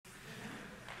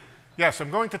Yes,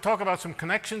 I'm going to talk about some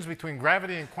connections between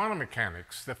gravity and quantum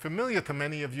mechanics. They're familiar to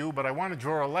many of you, but I want to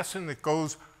draw a lesson that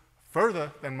goes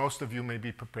further than most of you may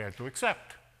be prepared to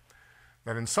accept.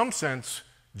 That in some sense,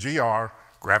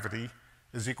 gravity,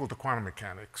 is equal to quantum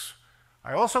mechanics.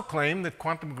 I also claim that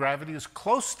quantum gravity is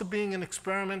close to being an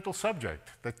experimental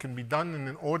subject that can be done in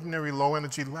an ordinary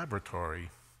low-energy laboratory.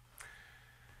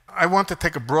 I want to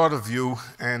take a broader view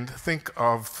and think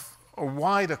of a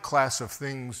wider class of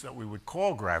things that we would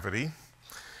call gravity.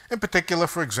 In particular,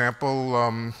 for example,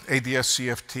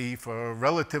 ADS-CFT for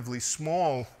relatively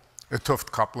small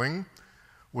 't-Hooft coupling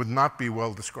would not be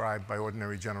well described by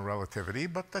ordinary general relativity,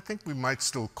 but I think we might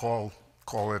still call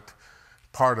it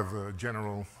part of the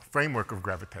general framework of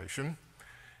gravitation.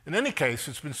 In any case,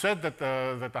 it's been said that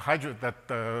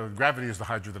gravity is the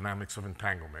hydrodynamics of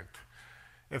entanglement.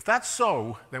 If that's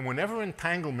so, then whenever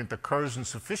entanglement occurs in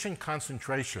sufficient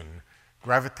concentration,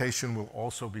 gravitation will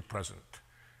also be present.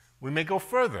 We may go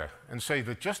further and say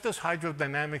that just as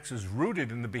hydrodynamics is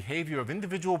rooted in the behavior of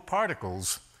individual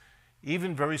particles,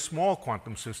 even very small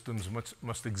quantum systems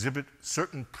must exhibit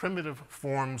certain primitive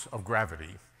forms of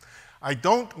gravity. I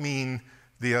don't mean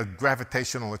the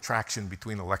gravitational attraction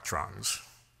between electrons.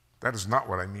 That is not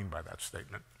what I mean by that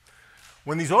statement.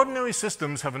 When these ordinary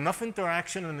systems have enough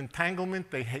interaction and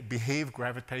entanglement, they behave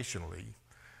gravitationally.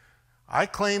 I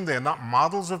claim they are not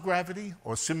models of gravity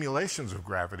or simulations of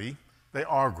gravity, they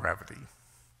are gravity.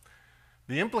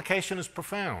 The implication is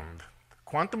profound.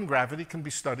 Quantum gravity can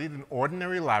be studied in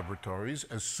ordinary laboratories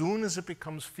as soon as it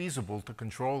becomes feasible to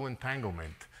control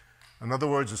entanglement. In other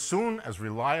words, as soon as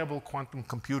reliable quantum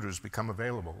computers become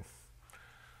available.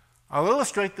 I'll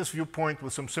illustrate this viewpoint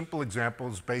with some simple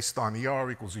examples based on ER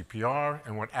equals EPR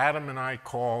and what Adam and I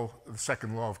call the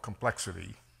second law of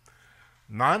complexity.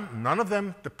 None of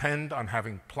them depend on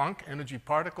having Planck energy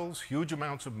particles, huge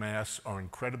amounts of mass, or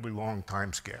incredibly long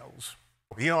timescales.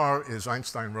 ER is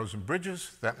Einstein-Rosen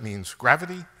bridges. That means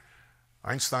gravity,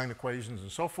 Einstein equations,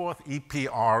 and so forth.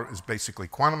 EPR is basically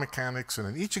quantum mechanics, and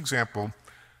in each example,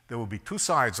 there will be two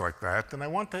sides like that, and I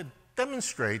want to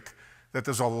demonstrate that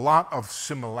there's a lot of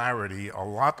similarity, a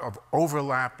lot of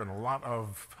overlap, and a lot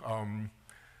of,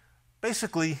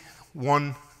 basically,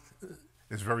 one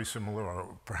is very similar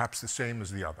or perhaps the same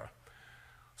as the other.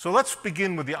 So let's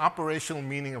begin with the operational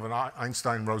meaning of an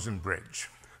Einstein-Rosen bridge.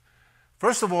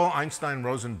 First of all,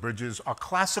 Einstein-Rosen bridges are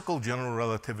classical general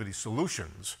relativity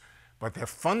solutions, but they're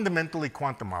fundamentally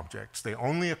quantum objects. They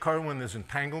only occur when there's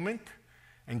entanglement,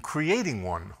 and creating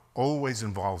one always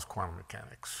involves quantum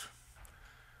mechanics.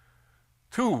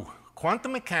 2,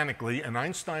 quantum mechanically, an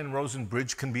Einstein-Rosen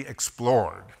bridge can be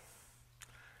explored.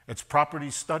 Its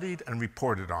properties studied and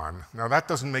reported on. Now that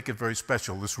doesn't make it very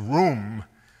special. This room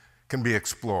can be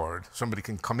explored. Somebody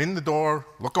can come in the door,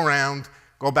 look around,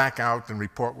 go back out and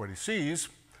report what he sees.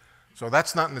 So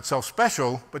that's not in itself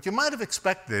special, but you might have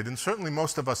expected, and certainly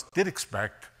most of us did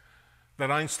expect,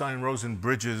 that Einstein-Rosen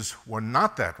bridges were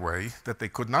not that way, that they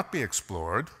could not be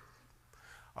explored.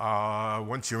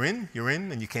 Once you're in,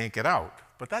 and you can't get out.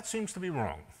 But that seems to be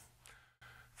wrong.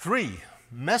 3,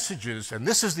 messages, and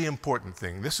this is the important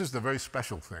thing, this is the very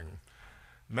special thing.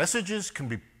 Messages can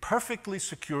be perfectly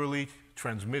securely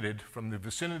transmitted from the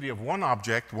vicinity of one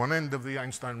object, one end of the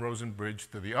Einstein-Rosen bridge,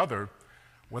 to the other,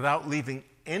 without leaving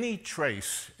any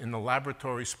trace in the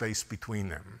laboratory space between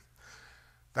them.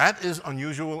 That is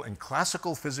unusual in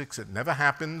classical physics. It never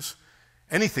happens.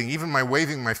 Anything, even my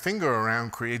waving my finger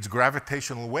around, creates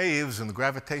gravitational waves, and the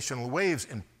gravitational waves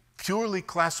in purely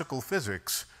classical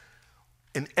physics,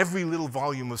 in every little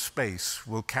volume of space,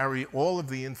 will carry all of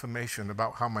the information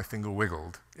about how my finger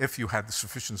wiggled, if you had the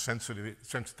sufficient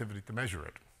sensitivity to measure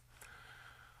it.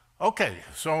 Okay,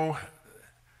 so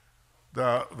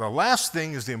the last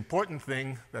thing is the important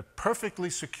thing, that perfectly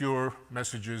secure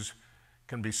messages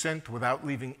can be sent without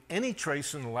leaving any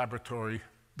trace in the laboratory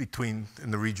in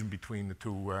the region between the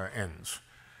two ends.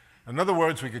 In other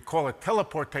words, we could call it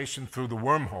teleportation through the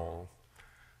wormhole.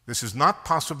 This is not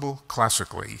possible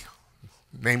classically,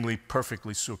 namely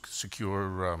perfectly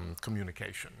secure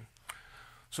communication.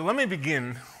 So let me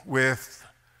begin with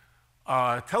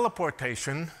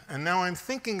teleportation, and now I'm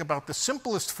thinking about the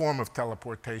simplest form of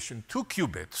teleportation, 2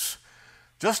 qubits,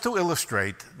 just to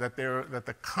illustrate that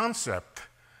the concept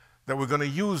that we're going to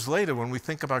use later when we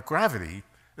think about gravity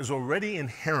is already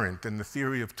inherent in the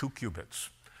theory of 2 qubits.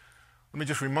 Let me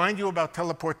just remind you about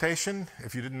teleportation.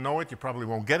 If you didn't know it, you probably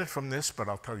won't get it from this, but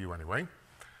I'll tell you anyway.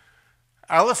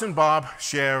 Alice and Bob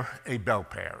share a bell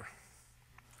pair.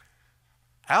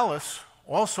 Alice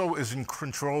also is in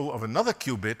control of another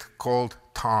qubit called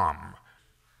Tom.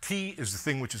 T is the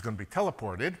thing which is going to be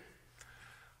teleported.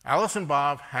 Alice and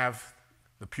Bob have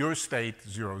the pure state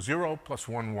 0, 0 plus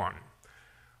 1, 1.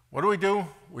 What do?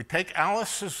 We take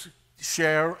Alice's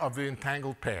share of the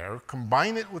entangled pair,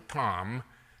 combine it with Tom,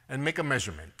 and make a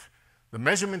measurement. The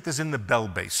measurement is in the Bell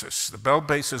basis. The Bell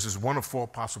basis is one of 4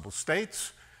 possible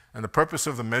states, and the purpose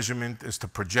of the measurement is to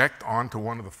project onto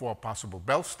one of the 4 possible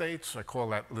Bell states. I call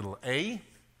that little a.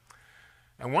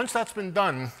 And once that's been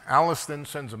done, Alice then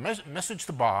sends a message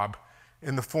to Bob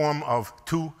in the form of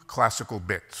 2 classical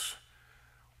bits.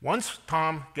 Once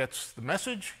Tom gets the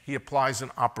message, he applies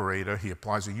an operator. He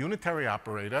applies a unitary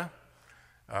operator.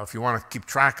 If you want to keep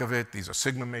track of it, these are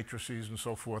sigma matrices and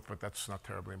so forth, but that's not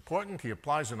terribly important. He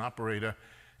applies an operator,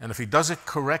 and if he does it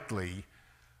correctly,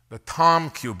 the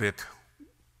Tom qubit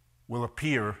will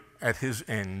appear at his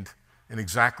end in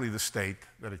exactly the state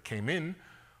that it came in.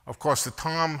 Of course, the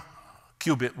Tom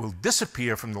qubit will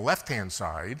disappear from the left-hand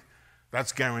side.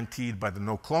 That's guaranteed by the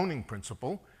no cloning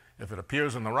principle. If it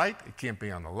appears on the right, it can't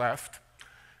be on the left.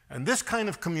 And this kind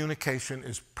of communication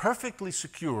is perfectly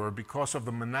secure because of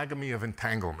the monogamy of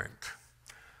entanglement.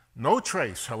 No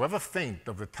trace, however faint,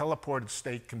 of the teleported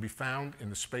state can be found in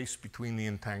the space between the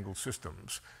entangled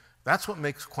systems. That's what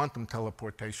makes quantum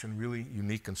teleportation really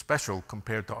unique and special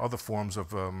compared to other forms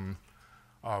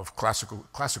of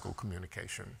classical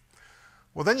communication.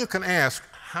 Well, then you can ask,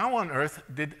 how on earth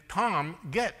did Tom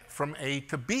get from A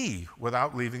to B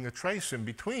without leaving a trace in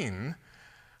between?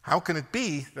 How can it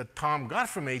be that Tom got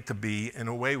from A to B in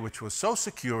a way which was so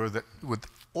secure that with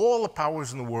all the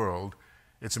powers in the world,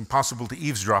 it's impossible to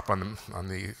eavesdrop on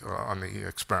the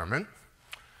experiment?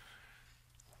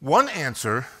 One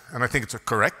answer, and I think it's a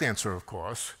correct answer, of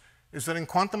course, is that in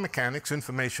quantum mechanics,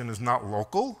 information is not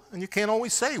local, and you can't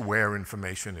always say where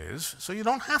information is, so you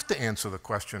don't have to answer the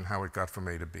question how it got from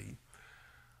A to B.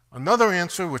 Another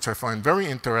answer, which I find very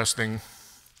interesting,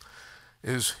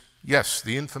 is yes,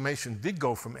 the information did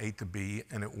go from A to B,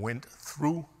 and it went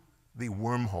through the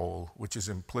wormhole, which is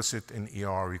implicit in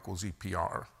ER equals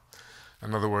EPR.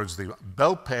 In other words, the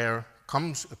Bell pair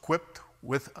comes equipped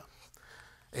with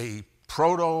a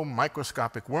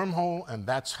proto-microscopic wormhole, and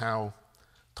that's how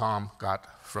Tom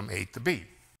got from A to B.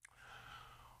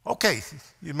 Okay,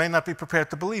 you may not be prepared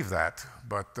to believe that,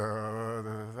 but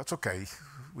that's okay.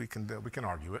 We can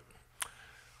argue it.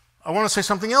 I want to say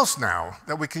something else now,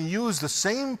 that we can use the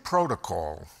same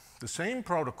protocol,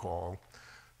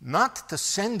 not to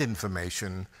send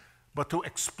information, but to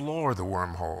explore the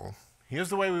wormhole. Here's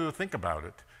the way we would think about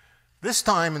it. This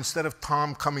time, instead of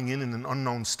Tom coming in an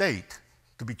unknown state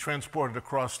to be transported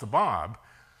across to Bob,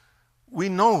 we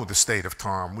know the state of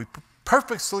Tom. We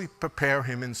purposely prepare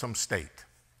him in some state,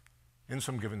 in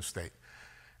some given state.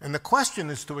 And the question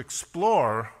is to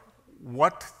explore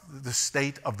what the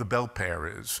state of the Bell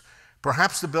pair is.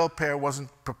 Perhaps the Bell pair wasn't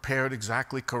prepared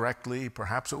exactly correctly.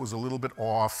 Perhaps it was a little bit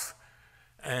off.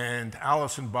 And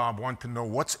Alice and Bob want to know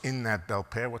what's in that Bell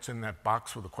pair, what's in that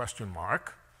box with a question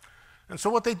mark. And so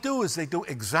what they do is they do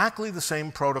exactly the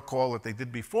same protocol that they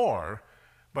did before,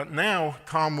 but now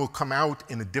Tom will come out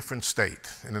in a different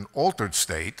state, in an altered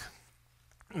state.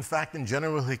 In fact, in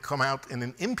general, he'll come out in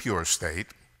an impure state.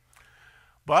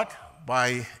 But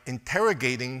by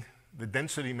interrogating the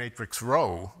density matrix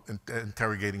rho,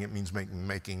 interrogating it means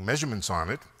making measurements on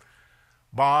it,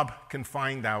 Bob can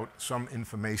find out some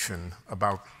information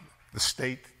about the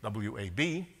state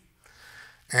WAB.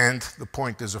 And the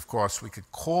point is, of course, we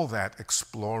could call that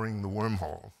exploring the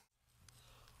wormhole.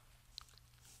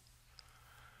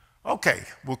 Okay,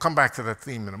 we'll come back to that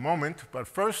theme in a moment, but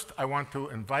first I want to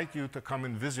invite you to come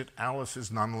and visit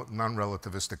Alice's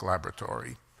non-relativistic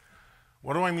laboratory.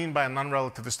 What do I mean by a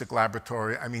non-relativistic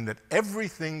laboratory? I mean that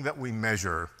everything that we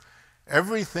measure,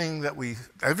 everything that we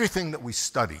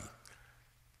study,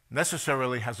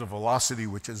 necessarily has a velocity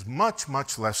which is much,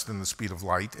 much less than the speed of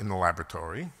light in the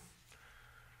laboratory.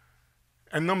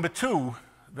 And number two,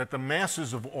 that the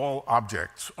masses of all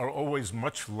objects are always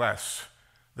much less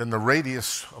than the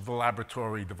radius of the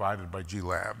laboratory divided by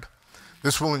G-lab.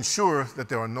 This will ensure that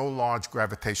there are no large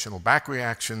gravitational back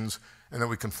reactions and that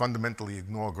we can fundamentally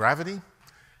ignore gravity,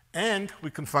 and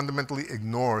we can fundamentally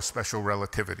ignore special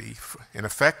relativity. In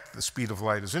effect, the speed of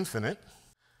light is infinite.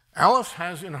 Alice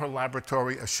has in her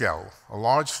laboratory a shell, a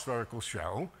large spherical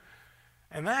shell,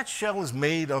 and that shell is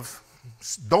made of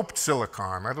doped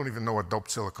silicon. I don't even know what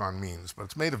doped silicon means, but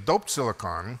it's made of doped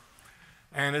silicon,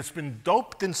 and it's been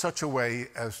doped in such a way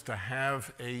as to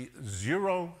have a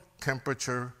zero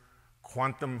temperature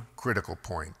quantum critical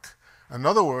point. In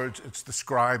other words, it's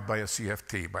described by a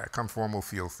CFT, by a conformal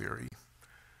field theory.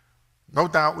 No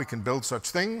doubt we can build such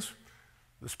things.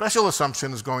 The special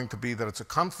assumption is going to be that it's a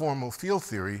conformal field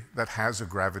theory that has a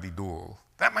gravity dual.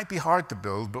 That might be hard to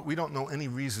build, but we don't know any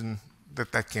reason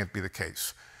that that can't be the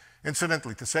case.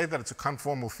 Incidentally, to say that it's a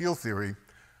conformal field theory,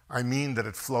 I mean that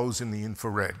it flows in the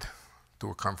infrared to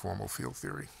a conformal field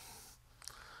theory.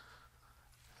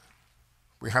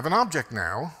 We have an object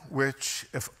now which,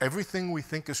 if everything we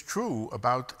think is true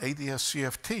about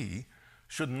ADS-CFT,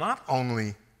 should not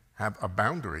only have a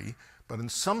boundary, but in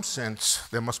some sense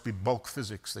there must be bulk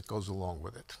physics that goes along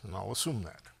with it, and I'll assume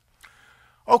that.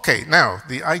 Okay, now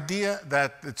the idea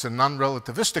that it's a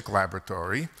non-relativistic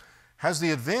laboratory has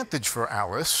the advantage for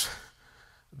Alice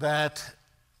that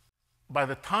by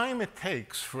the time it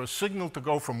takes for a signal to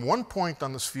go from one point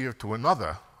on the sphere to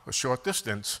another, a short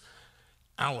distance,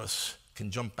 Alice can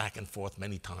jump back and forth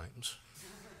many times.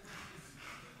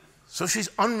 So she's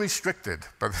unrestricted.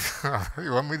 But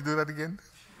you want me to do that again?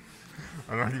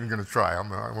 I'm not even going to try. I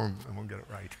won't get it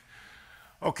right.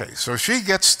 Okay, so she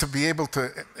gets to be able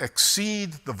to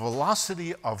exceed the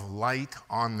velocity of light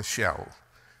on the shell.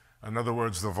 In other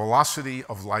words, the velocity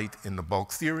of light in the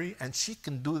bulk theory, and she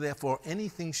can do, therefore,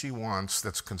 anything she wants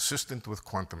that's consistent with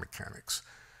quantum mechanics.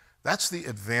 That's the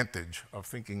advantage of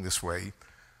thinking this way.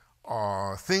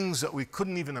 Things that we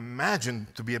couldn't even imagine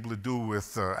to be able to do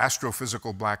with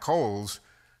astrophysical black holes,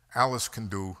 Alice can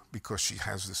do because she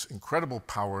has this incredible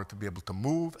power to be able to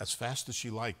move as fast as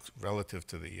she likes relative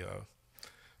to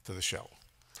the shell.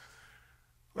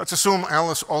 Let's assume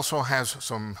Alice also has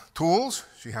some tools.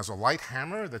 She has a light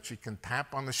hammer that she can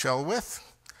tap on the shell with.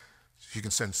 She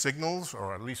can send signals,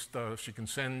 or at least she can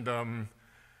send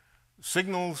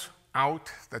signals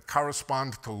out that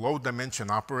correspond to low dimension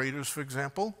operators, for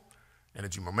example,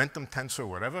 energy momentum tensor,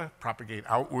 whatever, propagate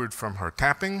outward from her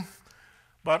tapping.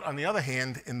 But on the other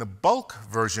hand, in the bulk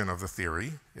version of the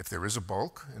theory, if there is a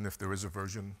bulk, and if there is a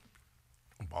version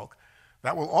of bulk,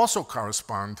 that will also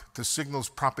correspond to signals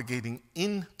propagating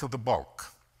into the bulk.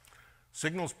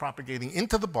 Signals propagating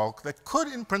into the bulk that could,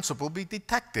 in principle, be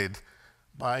detected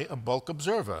by a bulk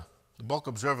observer. The bulk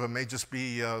observer may just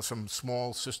be some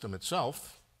small system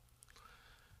itself.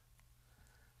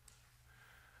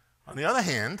 On the other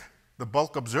hand, the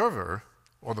bulk observer,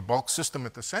 or the bulk system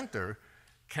at the center,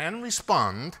 can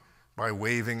respond by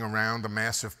waving around a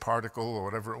massive particle or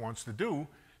whatever it wants to do,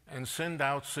 and send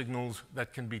out signals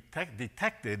that can be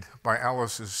detected by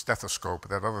Alice's stethoscope.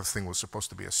 That other thing was supposed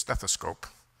to be a stethoscope.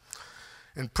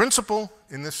 In principle,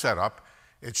 in this setup,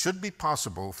 it should be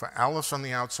possible for Alice on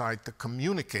the outside to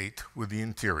communicate with the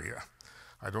interior.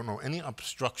 I don't know any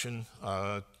obstruction.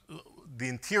 The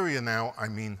interior now, I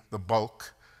mean the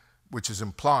bulk, which is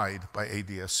implied by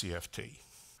ADS-CFT.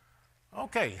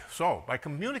 Okay, so by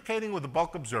communicating with the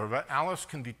bulk observer, Alice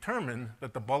can determine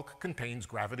that the bulk contains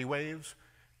gravity waves,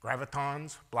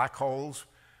 gravitons, black holes.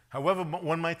 However,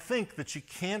 one might think that she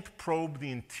can't probe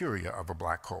the interior of a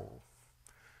black hole.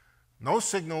 No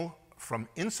signal from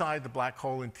inside the black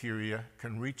hole interior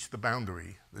can reach the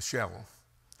boundary, the shell.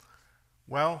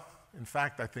 Well, in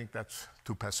fact, I think that's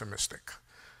too pessimistic.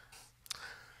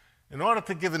 In order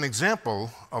to give an example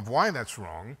of why that's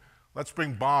wrong, let's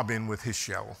bring Bob in with his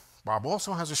shell. Bob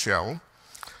also has a shell,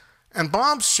 and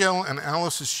Bob's shell and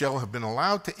Alice's shell have been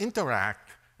allowed to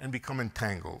interact and become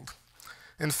entangled.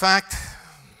 In fact,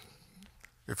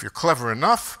 if you're clever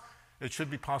enough, it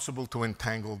should be possible to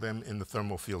entangle them in the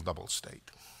thermal field double state.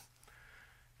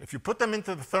 If you put them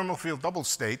into the thermal field double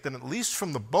state, then at least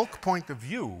from the bulk point of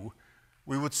view,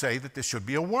 we would say that there should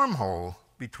be a wormhole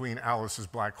between Alice's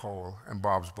black hole and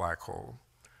Bob's black hole.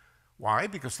 Why?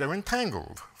 Because they're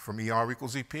entangled from ER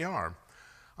equals EPR.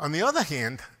 On the other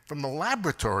hand, from the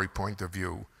laboratory point of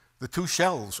view, the two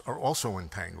shells are also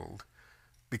entangled.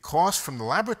 Because from the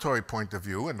laboratory point of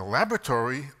view, and the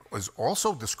laboratory is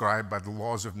also described by the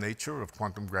laws of nature, of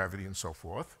quantum gravity and so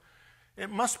forth, it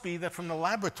must be that from the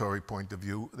laboratory point of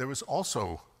view, there is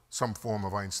also some form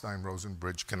of Einstein-Rosen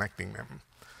bridge connecting them.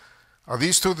 Are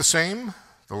these two the same?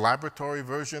 The laboratory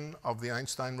version of the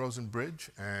Einstein-Rosen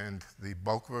bridge and the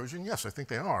bulk version? Yes, I think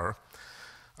they are.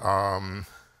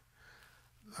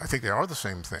 I think they are the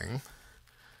same thing.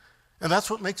 And that's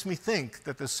what makes me think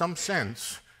that there's some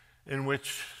sense in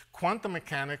which quantum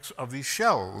mechanics of these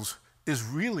shells is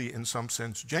really, in some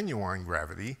sense, genuine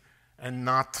gravity and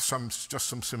not just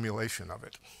some simulation of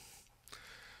it.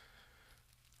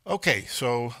 Okay,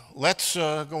 so let's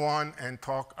go on and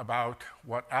talk about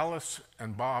what Alice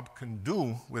and Bob can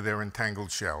do with their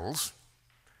entangled shells.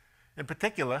 In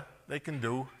particular, they can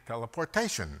do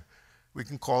teleportation. We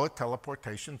can call it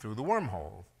teleportation through the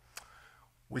wormhole.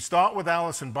 We start with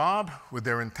Alice and Bob with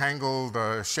their entangled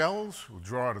shells. We'll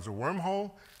draw it as a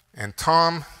wormhole. And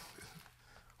Tom,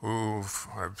 who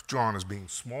I've drawn as being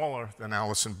smaller than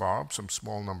Alice and Bob, some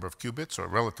small number of qubits, or a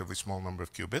relatively small number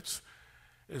of qubits,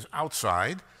 is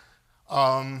outside.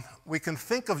 We can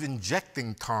think of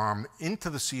injecting Tom into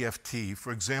the CFT,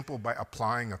 for example, by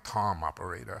applying a Tom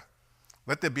operator.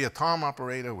 Let there be a Tom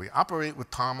operator, we operate with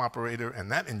Tom operator,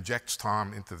 and that injects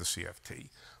Tom into the CFT.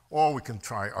 Or we can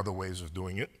try other ways of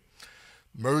doing it,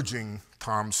 merging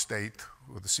Tom's state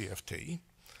with the CFT.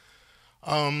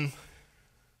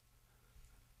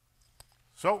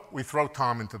 So we throw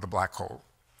Tom into the black hole.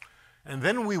 And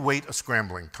then we wait a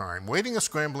scrambling time. Waiting a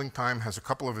scrambling time has a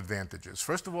couple of advantages.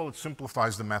 First of all, it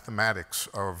simplifies the mathematics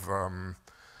of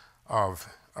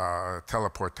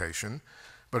teleportation.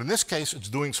 But in this case, it's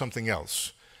doing something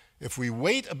else. If we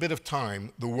wait a bit of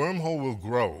time, the wormhole will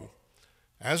grow.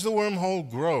 As the wormhole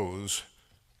grows,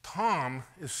 Tom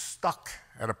is stuck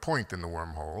at a point in the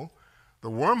wormhole. The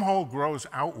wormhole grows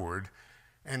outward,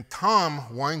 and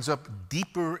Tom winds up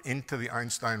deeper into the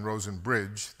Einstein-Rosen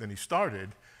bridge than he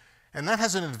started. And that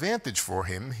has an advantage for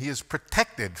him. He is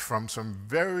protected from some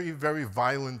very, very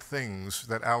violent things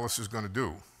that Alice is going to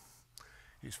do.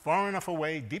 He's far enough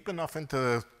away, deep enough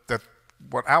into that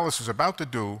what Alice is about to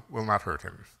do will not hurt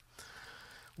him.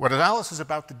 What Alice is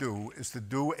about to do is to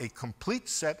do a complete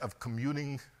set of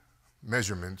commuting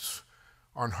measurements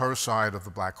on her side of the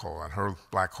black hole, on her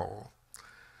black hole.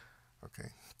 Okay.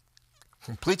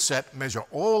 Complete set, measure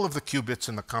all of the qubits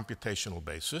in the computational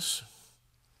basis.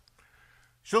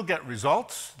 She'll get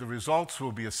results. The results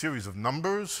will be a series of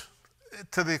numbers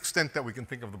to the extent that we can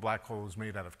think of the black hole as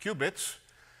made out of qubits,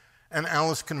 and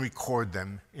Alice can record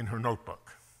them in her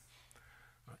notebook.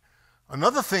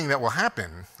 Another thing that will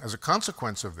happen as a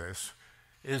consequence of this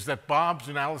is that Bob's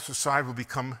and Alice's side will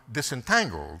become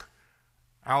disentangled.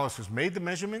 Alice has made the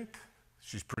measurement,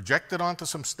 she's projected onto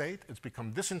some state, it's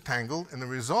become disentangled, and the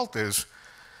result is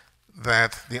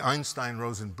that the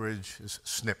Einstein-Rosen bridge is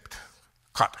snipped,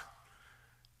 cut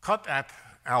at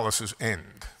Alice's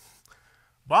end.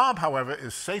 Bob, however,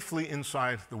 is safely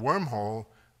inside the wormhole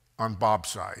on Bob's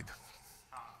side.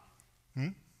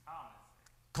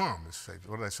 Tom is safe.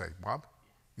 What did I say, Bob?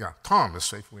 Yeah, Tom is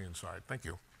safely inside. Thank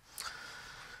you.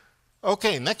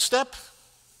 Okay, next step.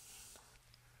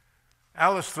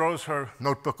 Alice throws her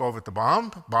notebook over to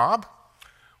Bob.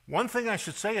 One thing I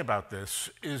should say about this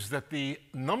is that the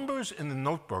numbers in the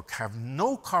notebook have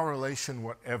no correlation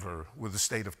whatever with the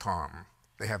state of Tom.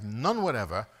 They have none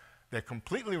whatever. They're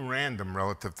completely random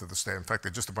relative to the state. In fact,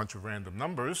 they're just a bunch of random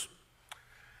numbers.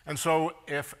 And so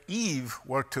if Eve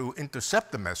were to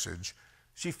intercept the message,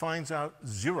 she finds out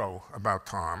 0 about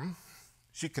Tom.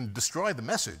 She can destroy the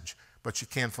message, but she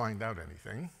can't find out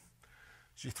anything.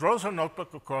 She throws her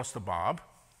notebook across to Bob,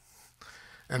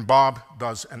 and Bob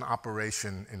does an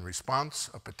operation in response,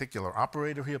 a particular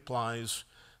operator he applies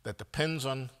that depends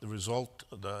on the result,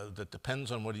 that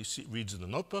depends on what he reads in the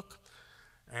notebook,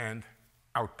 and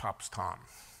out pops Tom.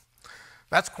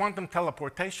 That's quantum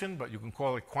teleportation, but you can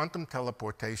call it quantum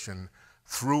teleportation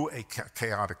through a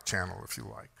chaotic channel, if you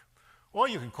like. Or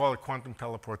you can call it quantum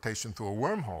teleportation through a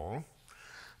wormhole.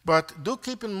 But do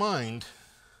keep in mind,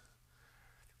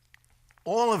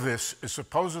 all of this is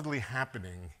supposedly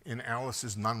happening in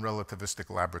Alice's non-relativistic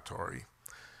laboratory.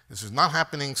 This is not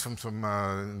happening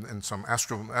in some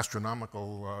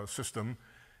astronomical system.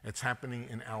 It's happening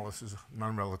in Alice's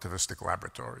non-relativistic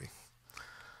laboratory,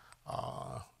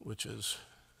 which is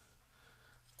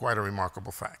quite a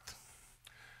remarkable fact.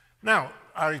 Now,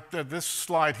 this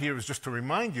slide here is just to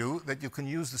remind you that you can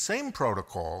use the same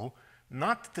protocol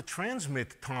not to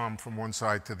transmit Tom from one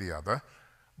side to the other,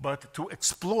 but to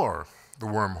explore the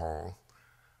wormhole.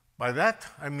 By that,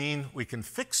 I mean we can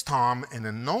fix Tom in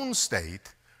a known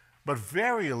state, but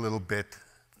vary a little bit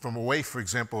from away, for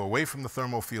example, away from the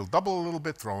thermal field, double a little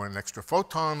bit, throw in an extra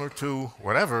photon or two,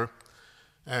 whatever,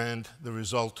 and the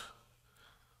result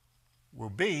will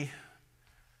be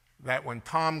that when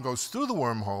Tom goes through the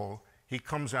wormhole, he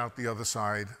comes out the other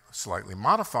side slightly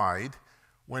modified.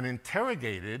 When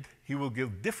interrogated, he will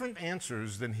give different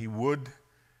answers than he would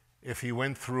if he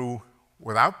went through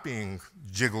without being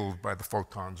jiggled by the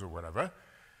photons or whatever.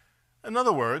 In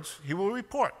other words, he will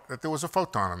report that there was a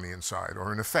photon on the inside,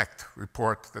 or in effect,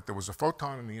 report that there was a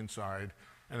photon on the inside,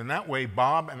 and in that way,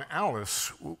 Bob and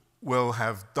Alice will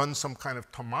have done some kind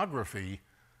of tomography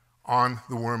on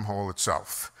the wormhole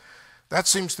itself. That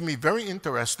seems to me very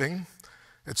interesting.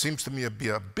 It seems to me to be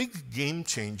a big game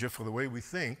changer for the way we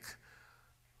think.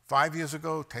 5 years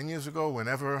ago, 10 years ago,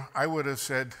 whenever, I would have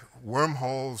said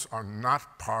wormholes are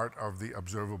not part of the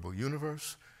observable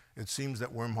universe. It seems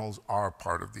that wormholes are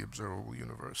part of the observable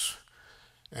universe.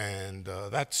 And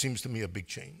that seems to me a big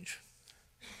change.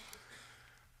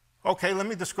 Okay, let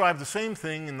me describe the same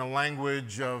thing in the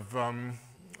language of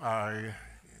Gao,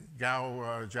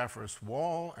 Jafferis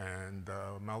Wall, and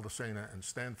Maldacena and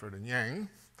Stanford and Yang.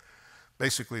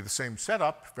 basically the same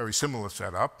setup, very similar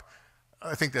setup.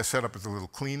 I think their setup is a little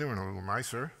cleaner and a little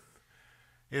nicer.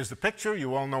 Here's the picture.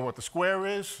 You all know what the square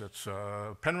is. It's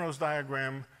a Penrose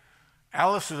diagram.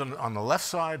 Alice is on the left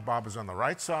side. Bob is on the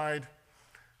right side.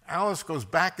 Alice goes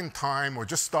back in time, or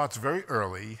just starts very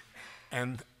early,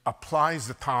 and applies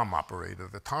the Tom operator.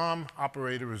 The Tom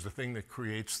operator is the thing that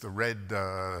creates the red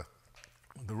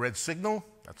signal.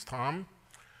 That's Tom.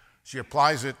 She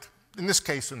applies it, in this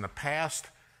case, in the past,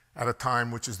 at a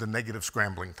time which is the negative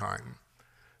scrambling time.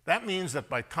 That means that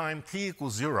by time t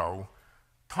equals 0,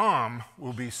 Tom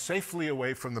will be safely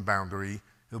away from the boundary.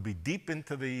 He'll be deep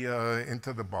into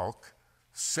the bulk,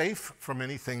 safe from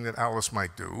anything that Alice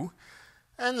might do.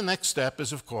 And the next step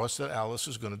is, of course, that Alice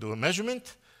is going to do a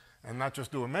measurement, and not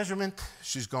just do a measurement,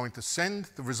 she's going to send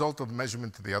the result of the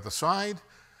measurement to the other side.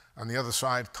 On the other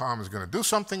side, Tom is going to do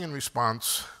something in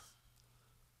response.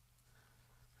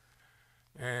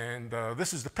 And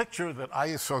this is the picture that I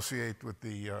associate with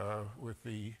the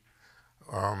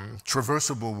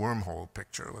traversable wormhole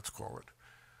picture, let's call it.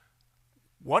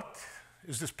 What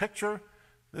is this picture?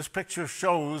 This picture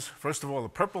shows, first of all, the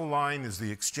purple line is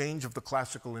the exchange of the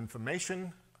classical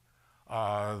information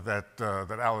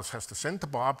that Alice has to send to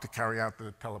Bob to carry out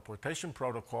the teleportation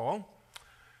protocol.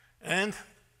 And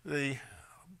the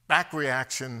back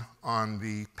reaction on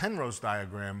the Penrose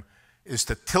diagram is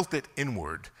to tilt it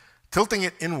inward. Tilting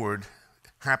it inward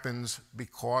happens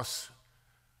because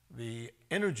the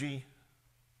energy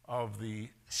of the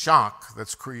shock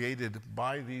that's created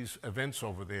by these events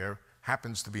over there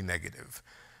happens to be negative.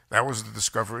 That was the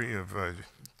discovery of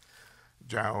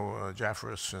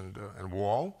Jaffrus and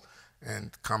Wall,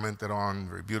 and commented on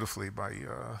very beautifully by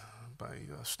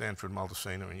Stanford,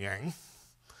 Maldacena, and Yang.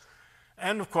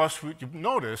 And of course, what you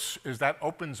notice is that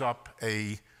opens up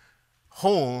a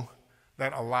hole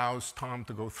that allows Tom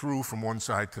to go through from one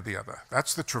side to the other.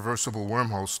 That's the traversable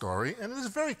wormhole story, and it is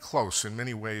very close in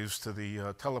many ways to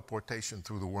the teleportation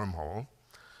through the wormhole.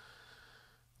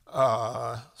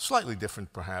 Slightly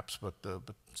different, perhaps, but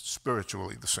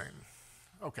spiritually the same.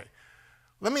 Okay,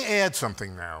 let me add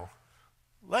something now.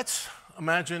 Let's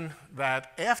imagine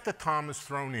that after Tom is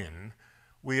thrown in,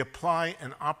 we apply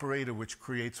an operator which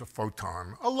creates a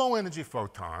photon, a low-energy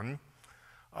photon.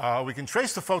 We can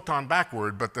trace the photon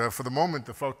backward, but for the moment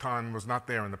the photon was not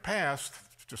there in the past.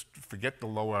 Just forget the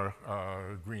lower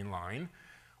green line.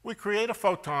 We create a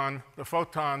photon. The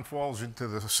photon falls into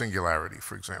the singularity,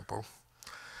 for example.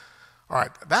 All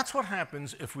right, that's what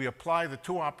happens if we apply the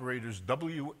two operators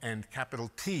W and capital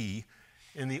T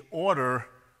in the order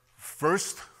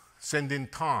first send in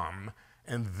Tom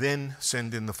and then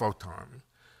send in the photon.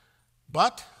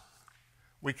 But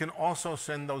we can also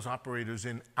send those operators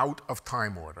in out of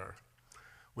time order.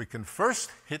 We can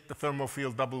first hit the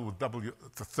thermofield double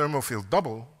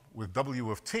with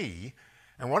W of T,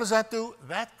 and what does that do?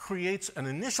 That creates an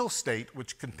initial state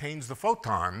which contains the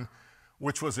photon,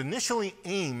 which was initially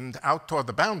aimed out toward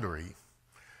the boundary.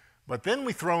 But then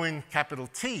we throw in capital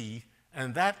T,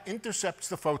 and that intercepts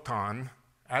the photon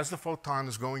as the photon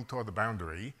is going toward the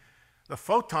boundary. The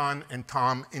photon and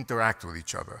Tom interact with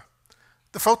each other.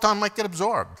 The photon might get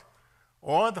absorbed,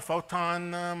 or the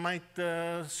photon might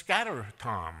scatter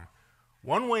Tom.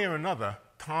 One way or another,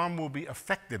 Tom will be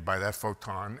affected by that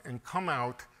photon and come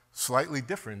out slightly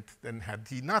different than had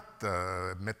he not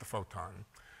met the photon.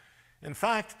 In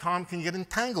fact, Tom can get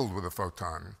entangled with a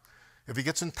photon. If he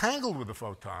gets entangled with a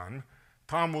photon,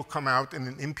 Tom will come out in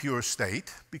an impure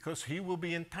state because he will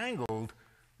be entangled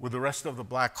with the rest of the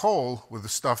black hole, with the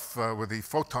stuff, with the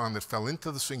photon that fell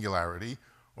into the singularity.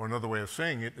 Or another way of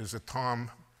saying it is that Tom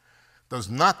does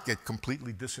not get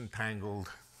completely disentangled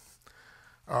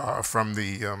from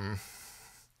the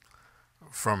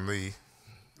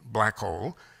black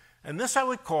hole. And this I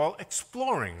would call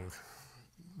exploring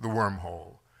the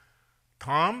wormhole.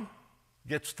 Tom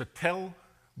gets to tell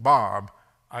Bob,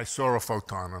 I saw a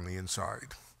photon on the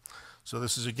inside. So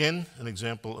this is, again, an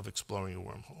example of exploring a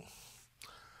wormhole.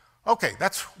 Okay,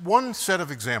 that's one set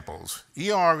of examples.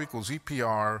 ER equals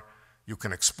EPR. You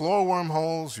can explore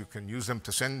wormholes. You can use them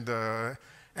to send.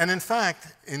 And in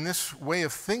fact, in this way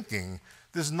of thinking,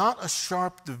 there's not a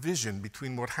sharp division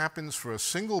between what happens for a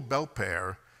single bell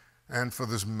pair and for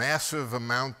this massive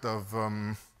amount of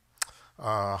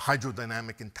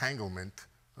hydrodynamic entanglement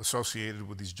associated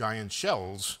with these giant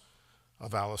shells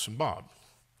of Alice and Bob.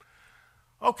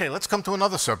 Okay, let's come to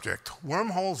another subject.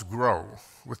 Wormholes grow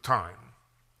with time.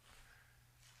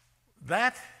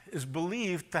 That is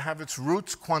believed to have its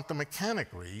roots quantum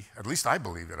mechanically, at least I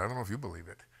believe it, I don't know if you believe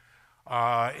it,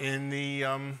 in the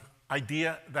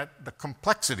idea that the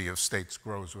complexity of states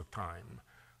grows with time.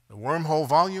 The wormhole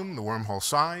volume, the wormhole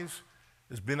size,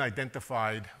 has been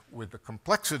identified with the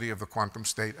complexity of the quantum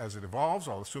state as it evolves.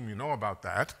 I'll assume you know about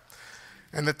that.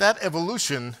 And that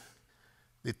evolution,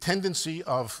 the tendency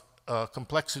of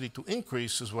complexity to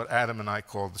increase, is what Adam and I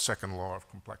call the second law of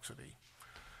complexity.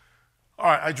 All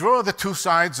right, I draw the two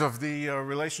sides of the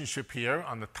relationship here.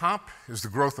 On the top is the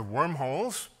growth of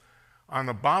wormholes. On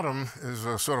the bottom is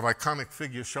a sort of iconic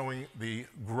figure showing the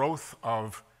growth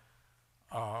of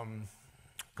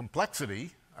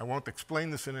complexity. I won't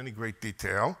explain this in any great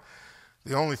detail.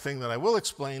 The only thing that I will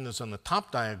explain is on the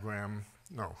top diagram.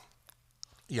 No.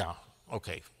 Yeah,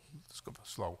 okay. Let's go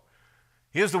slow.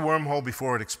 Here's the wormhole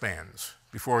before it expands,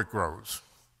 before it grows.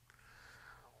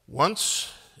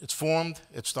 Once it's formed,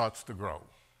 it starts to grow.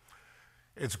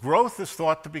 Its growth is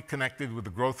thought to be connected with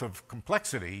the growth of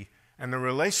complexity, and the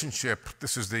relationship,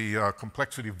 this is the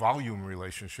complexity volume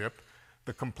relationship,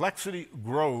 the complexity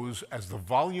grows as the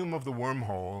volume of the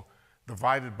wormhole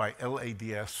divided by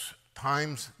LADS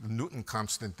times the Newton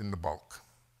constant in the bulk.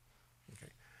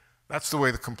 Okay. That's the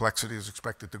way the complexity is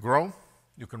expected to grow.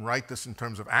 You can write this in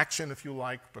terms of action if you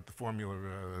like, but the formula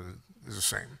is the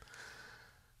same.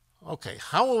 Okay,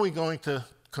 how are we going to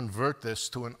convert this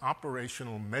to an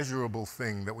operational, measurable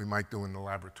thing that we might do in the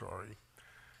laboratory?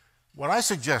 What I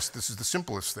suggest, this is the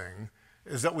simplest thing,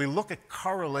 is that we look at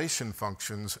correlation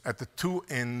functions at the two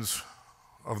ends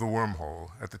of the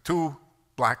wormhole, at the two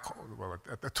black holes, well,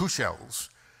 at the two shells,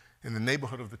 in the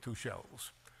neighborhood of the two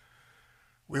shells.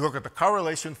 We look at the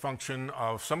correlation function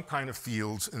of some kind of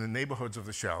fields in the neighborhoods of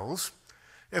the shells.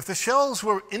 If the shells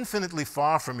were infinitely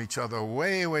far from each other,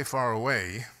 way, way far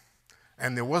away,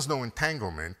 and there was no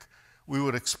entanglement, we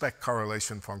would expect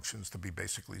correlation functions to be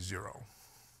basically zero.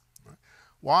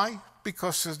 Why?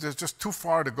 Because there's just too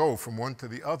far to go from one to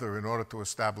the other in order to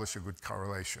establish a good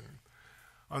correlation.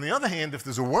 On the other hand, if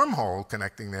there's a wormhole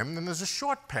connecting them, then there's a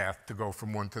short path to go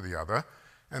from one to the other,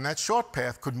 and that short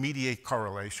path could mediate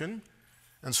correlation,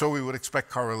 and so we would expect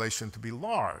correlation to be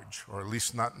large, or at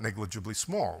least not negligibly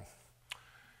small.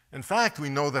 In fact, we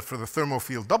know that for the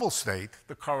thermofield double state,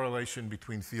 the correlation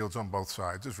between fields on both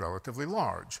sides is relatively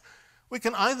large. We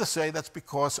can either say that's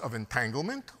because of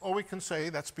entanglement, or we can say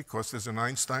that's because there's an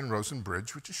Einstein-Rosen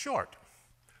bridge, which is short.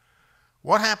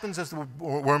 What happens as the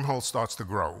wormhole starts to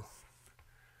grow?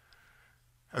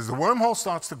 As the wormhole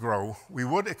starts to grow, we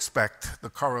would expect the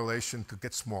correlation to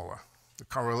get smaller. The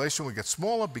correlation would get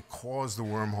smaller because the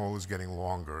wormhole is getting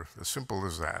longer. As simple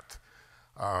as that.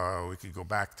 We could go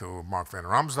back to Mark van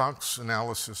Ramsdonck's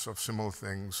analysis of similar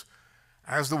things.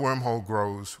 As the wormhole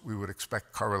grows, we would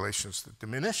expect correlations to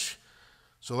diminish.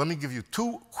 So let me give you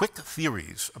two quick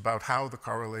theories about how the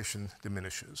correlation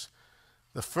diminishes.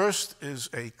 The first is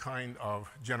a kind of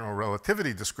general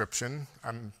relativity description.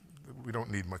 We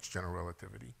don't need much general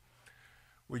relativity.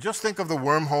 We just think of the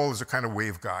wormhole as a kind of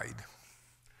waveguide.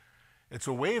 It's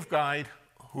a waveguide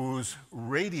whose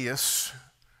radius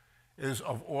is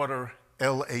of order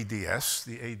LADS,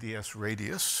 the ADS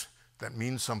radius. That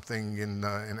means something in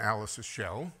Alice's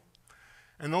shell.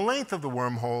 And the length of the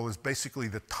wormhole is basically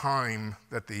the time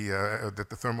that the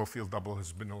thermofield double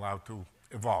has been allowed to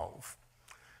evolve.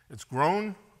 It's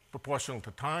grown proportional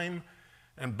to time,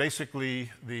 and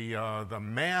basically the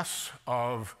mass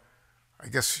of, I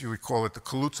guess you would call it the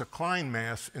Kaluza-Klein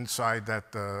mass inside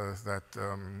that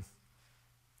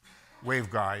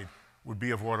waveguide would be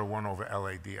of order 1 over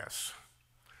LADS.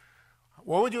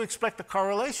 What would you expect the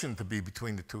correlation to be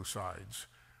between the two sides?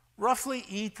 Roughly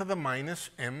e to the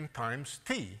minus m times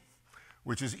t,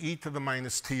 which is e to the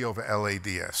minus t over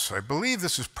LADS. I believe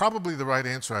this is probably the right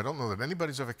answer. I don't know that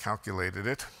anybody's ever calculated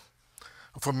it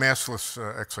for massless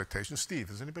excitation. Steve,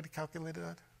 has anybody calculated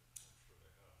that?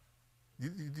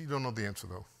 You don't know the answer,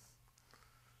 though.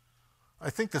 I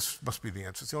think this must be the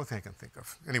answer. It's the only thing I can think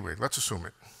of. Anyway, let's assume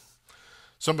it.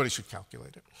 Somebody should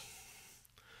calculate it.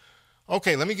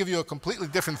 Okay, let me give you a completely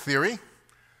different theory.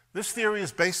 This theory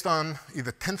is based on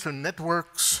either tensor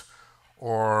networks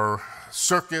or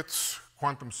circuits,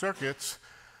 quantum circuits.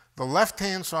 The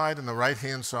left-hand side and the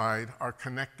right-hand side are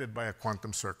connected by a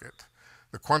quantum circuit.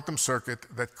 The quantum circuit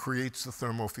that creates the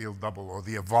thermofield double, or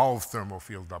the evolved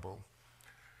thermofield double.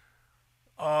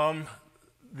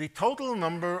 The total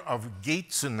number of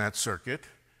gates in that circuit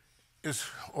is,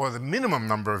 or the minimum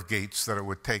number of gates that it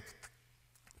would take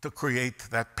to create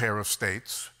that pair of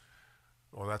states,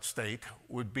 or that state,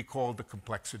 would be called the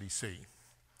complexity C.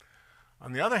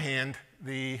 On the other hand,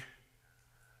 the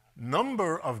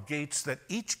number of gates that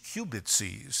each qubit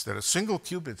sees, that a single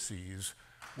qubit sees,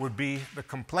 would be the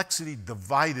complexity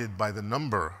divided by the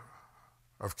number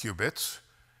of qubits,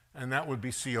 and that would be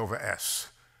C over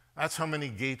S. That's how many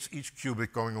gates each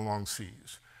qubit going along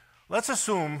sees. Let's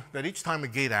assume that each time a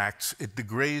gate acts, it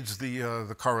degrades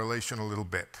the correlation a little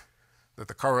bit, that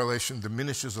the correlation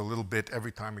diminishes a little bit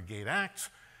every time a gate acts.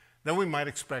 Then we might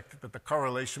expect that the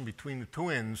correlation between the two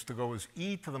ends to go as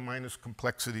e to the minus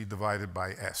complexity divided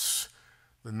by s,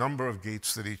 the number of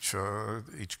gates that each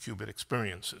qubit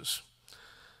experiences.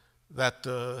 That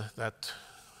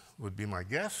would be my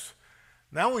guess.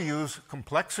 Now we use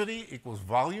complexity equals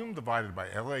volume divided by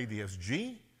LA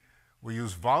ds(g). We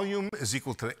use volume is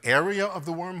equal to the area of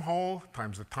the wormhole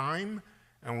times the time,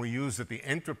 and we use that the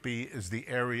entropy is the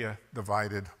area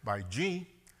divided by g,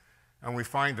 and we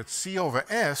find that C over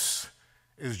S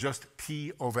is just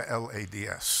P over LA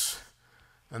ds.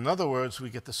 In other words, we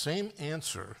get the same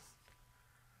answer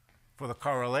for the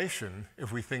correlation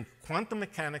if we think quantum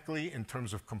mechanically in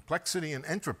terms of complexity and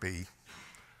entropy,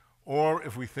 or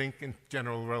if we think in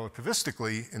general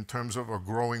relativistically in terms of a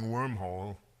growing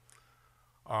wormhole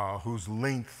whose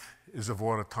length is of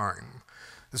order time.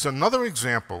 This is another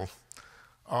example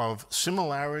of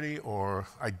similarity or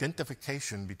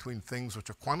identification between things which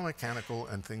are quantum mechanical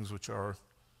and things which are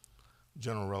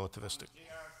general relativistic. On the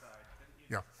GR side, couldn't you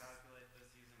calculate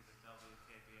this using the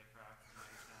WKB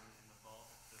approximation in the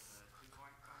bulk to the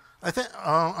 2-point function? I think,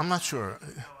 I'm not sure. So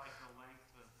like the length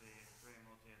of the extreme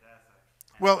multi-adessic.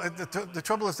 Well, the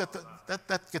trouble is that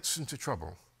that gets into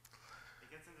trouble.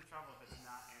 It gets into trouble if it's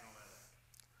not analytic.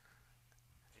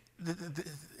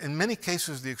 In many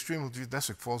cases, the extremal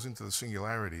geodesic falls into the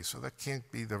singularity, so that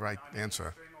can't be the right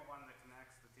answer. The extremal one that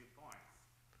connects the 2 points,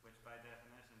 which by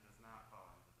definition does not fall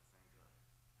into the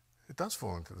singularity. It does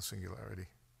fall into the singularity.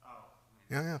 Oh.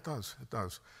 Yeah, it does. It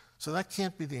does. So that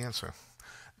can't be the answer.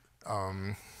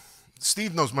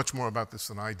 Steve knows much more about this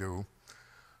than I do,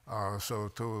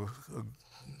 so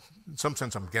in some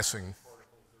sense, I'm guessing.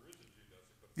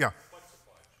 Yeah.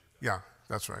 Yeah,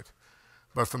 that's right.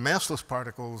 But for massless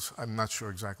particles, I'm not sure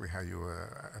exactly how you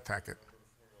attack it.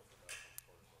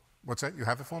 What's that? You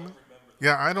have it for me?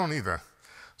 Yeah, I don't either.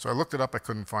 So I looked it up. I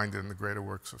couldn't find it in the greater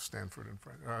works of Stanford and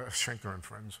Schenker and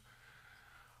friends.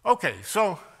 Okay,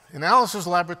 so in Alice's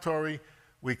laboratory,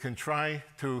 we can try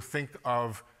to think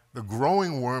of the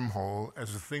growing wormhole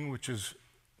as a thing which is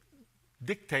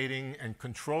dictating and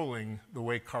controlling the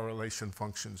way correlation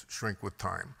functions shrink with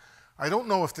time. I don't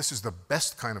know if this is the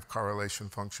best kind of correlation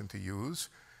function to use.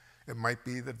 It might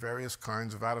be that various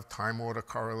kinds of out-of-time order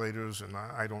correlators, and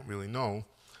I don't really know,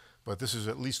 but this is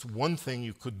at least one thing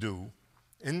you could do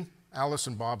in Alice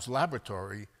and Bob's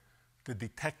laboratory to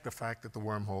detect the fact that the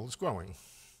wormhole is growing.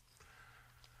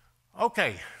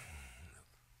 Okay.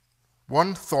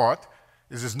 One thought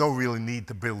is there's no really need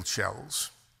to build shells.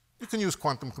 You can use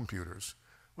quantum computers.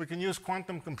 We can use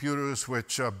quantum computers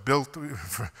which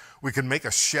we can make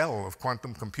a shell of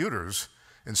quantum computers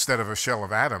instead of a shell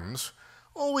of atoms,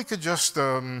 or we could just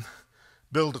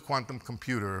build a quantum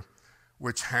computer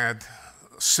which had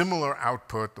similar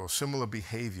output or similar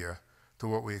behavior to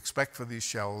what we expect for these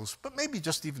shells, but maybe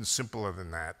just even simpler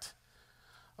than that.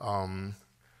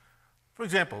 For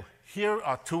example, here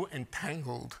are 2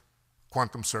 entangled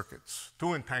quantum circuits,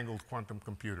 2 entangled quantum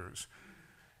computers.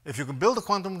 If you can build a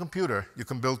quantum computer, you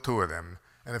can build 2 of them.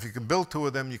 And if you can build 2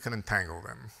 of them, you can entangle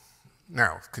them.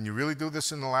 Now, can you really do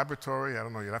this in the laboratory? I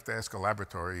don't know. You'd have to ask a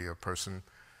laboratory person.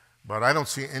 But I don't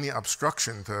see any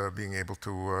obstruction to being able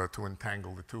to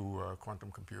entangle the 2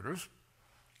 quantum computers.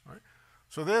 All right.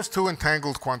 So there's 2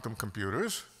 entangled quantum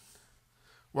computers.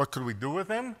 What could we do with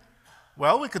them?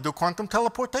 Well, we could do quantum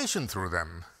teleportation through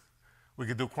them. We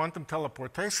could do quantum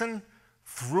teleportation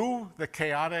through the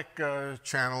chaotic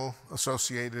channel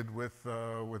associated with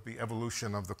the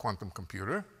evolution of the quantum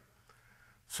computer.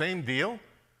 Same deal.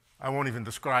 I won't even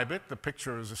describe it. The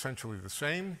picture is essentially the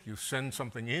same. You send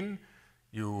something in.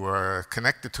 You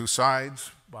connect the 2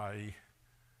 sides by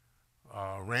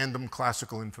random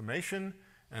classical information,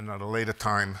 and at a later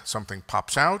time, something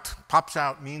pops out. Pops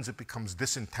out means it becomes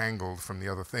disentangled from the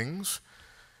other things,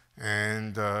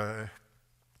 and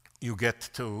you get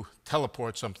to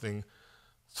teleport something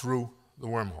through the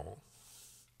wormhole.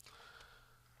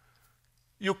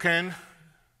 You can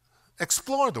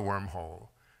explore the wormhole.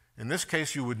 In this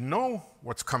case, you would know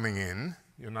what's coming in.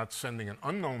 You're not sending an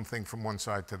unknown thing from one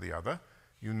side to the other.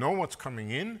 You know what's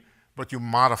coming in, but you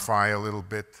modify a little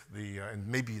bit, and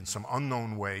maybe in some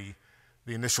unknown way,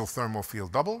 the initial thermal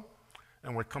field double,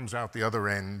 and what comes out the other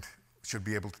end should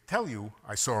be able to tell you,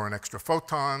 I saw an extra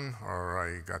photon, or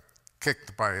I got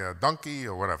kicked by a donkey,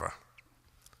 or whatever.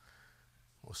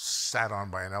 Was sat on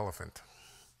by an elephant.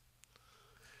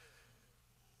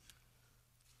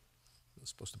 It was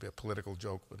supposed to be a political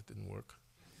joke, but it didn't work.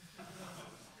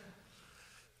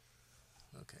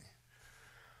 Okay.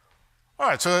 All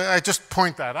right, so I just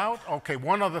point that out. Okay,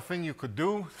 one other thing you could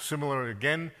do, similar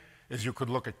again, is you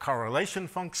could look at correlation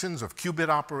functions of qubit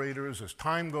operators as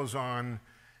time goes on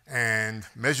and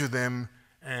measure them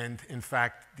and, in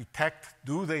fact, detect,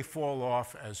 do they fall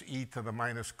off as e to the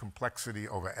minus complexity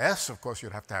over s? Of course,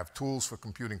 you'd have to have tools for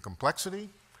computing complexity.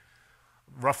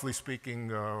 Roughly speaking,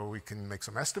 we can make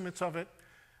some estimates of it,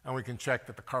 and we can check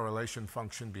that the correlation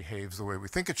function behaves the way we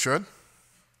think it should.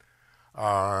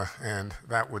 And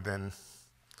that would then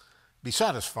be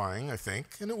satisfying, I think,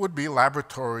 and it would be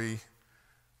laboratory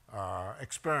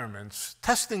experiments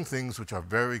testing things which are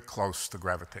very close to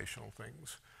gravitational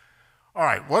things. All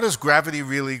right, what is gravity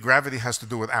really? Gravity has to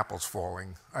do with apples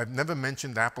falling. I've never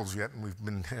mentioned apples yet, and we've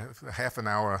been half an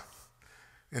hour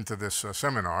into this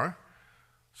seminar.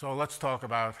 So let's talk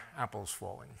about apples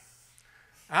falling.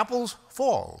 Apples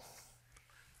fall,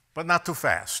 but not too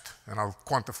fast, and I'll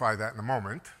quantify that in a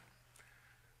moment.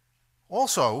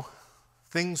 Also,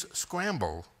 things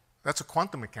scramble. That's a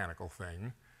quantum mechanical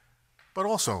thing, but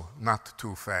also not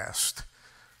too fast.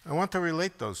 I want to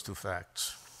relate those two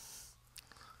facts.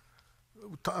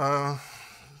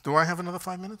 Do I have another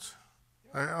 5 minutes?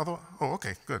 Oh,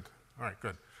 okay, good. All right,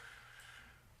 good.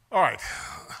 All right,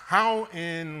 how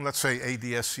in, let's say,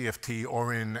 ADS-CFT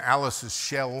or in Alice's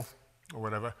shell or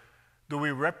whatever, do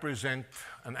we represent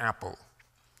an apple?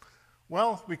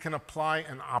 Well, we can apply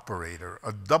an operator,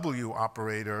 a W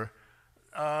operator,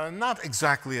 not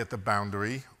exactly at the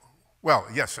boundary. Well,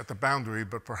 yes, at the boundary,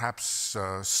 but perhaps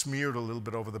smeared a little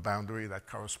bit over the boundary. That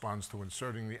corresponds to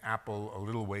inserting the apple a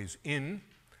little ways in.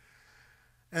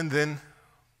 And then,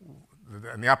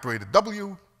 and the operator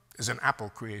W is an apple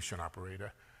creation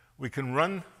operator. We can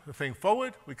run the thing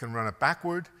forward, we can run it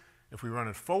backward. If we run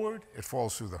it forward, it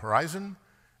falls through the horizon.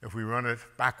 If we run it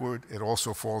backward, it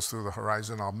also falls through the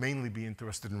horizon. I'll mainly be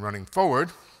interested in running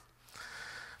forward.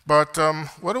 But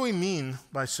what do we mean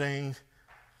by saying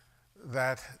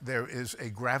that there is a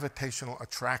gravitational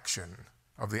attraction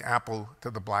of the apple to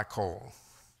the black hole?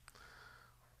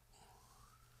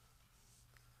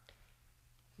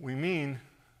 We mean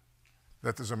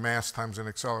that there's a mass times an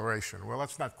acceleration. Well,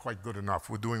 that's not quite good enough.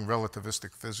 We're doing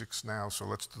relativistic physics now, so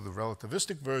let's do the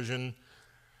relativistic version.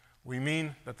 We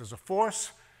mean that there's a force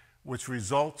which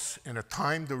results in a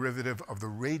time derivative of the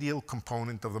radial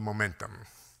component of the momentum.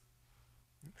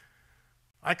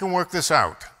 I can work this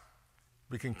out.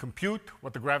 We can compute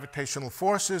what the gravitational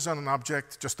force is on an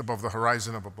object just above the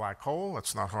horizon of a black hole.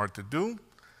 That's not hard to do.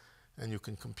 And you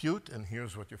can compute, and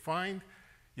here's what you find.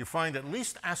 You find at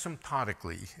least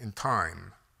asymptotically in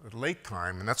time, at late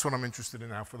time, and that's what I'm interested in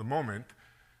now for the moment,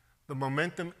 the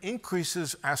momentum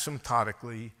increases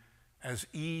asymptotically as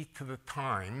e to the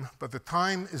time, but the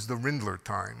time is the Rindler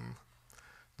time.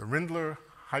 The Rindler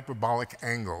hyperbolic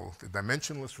angle, the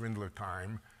dimensionless Rindler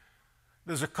time.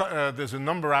 There's a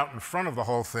number out in front of the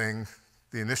whole thing,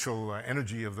 the initial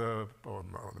energy of or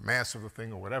the mass of the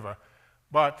thing or whatever,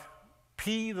 but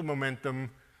p, the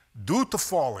momentum, due to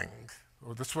falling,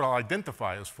 or that's what I'll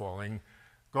identify as falling,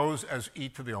 goes as e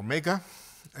to the omega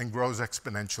and grows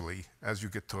exponentially as you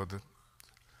get toward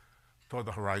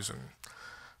the horizon.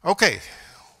 Okay,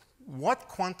 what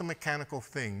quantum mechanical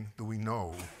thing do we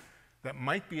know that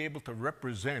might be able to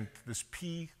represent this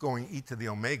p going e to the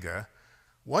omega?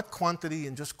 What quantity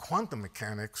in just quantum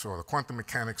mechanics or the quantum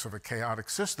mechanics of a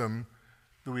chaotic system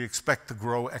do we expect to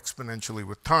grow exponentially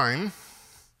with time?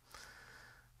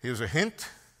 Here's a hint.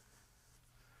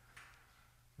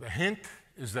 The hint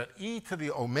is that e to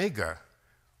the omega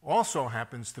also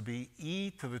happens to be e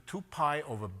to the 2 pi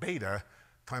over beta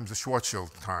times the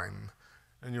Schwarzschild time.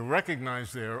 And you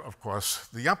recognize there, of course,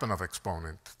 the Lyapunov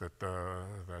exponent that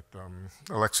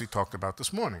Alexei talked about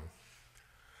this morning.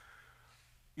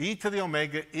 E to the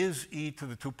omega is e to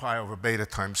the 2 pi over beta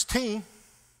times t.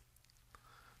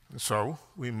 And so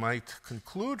we might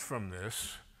conclude from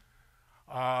this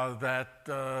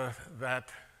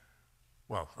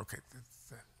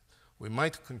we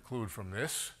might conclude from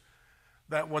this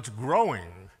that what's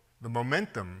growing, the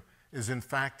momentum, is in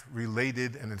fact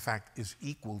related and in fact is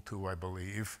equal to, I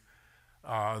believe,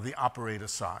 the operator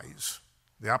size.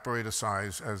 The operator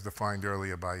size as defined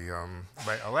earlier by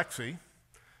Alexei.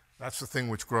 That's the thing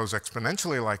which grows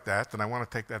exponentially like that, and I want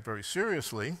to take that very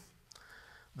seriously,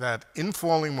 that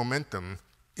infalling momentum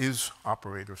is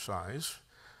operator size.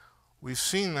 We've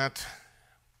seen that,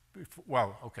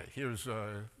 well, okay,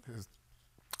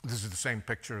 this is the same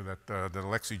picture that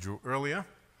Alexei drew earlier.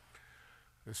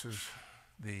 This is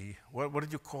the, what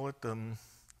did you call it, the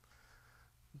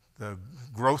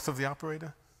growth of the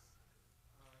operator?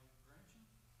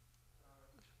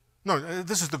 No,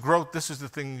 this is the growth, this is the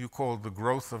thing you call the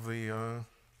growth of the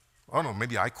Oh no,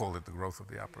 maybe I called it the growth of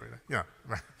the operator. Yeah,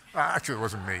 right. Actually it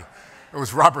wasn't me. It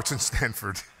was Roberts and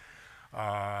Stanford.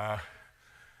 That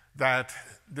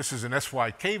this is an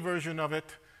SYK version of it.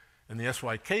 In the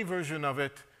SYK version of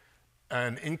it,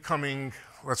 an incoming,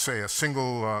 let's say a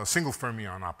single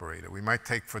fermion operator. We might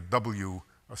take for W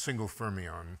a single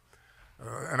fermion,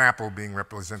 an apple being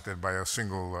represented by a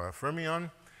single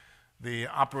fermion. The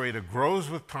operator grows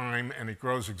with time, and it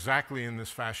grows exactly in this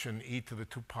fashion, e to the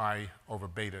 2 pi over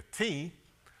beta t,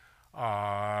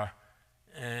 and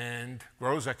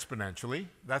grows exponentially.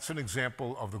 That's an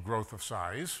example of the growth of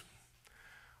size.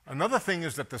 Another thing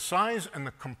is that the size and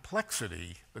the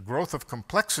complexity, the growth of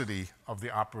complexity of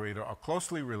the operator are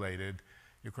closely related.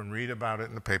 You can read about it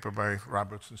in the paper by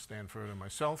Roberts and Stanford and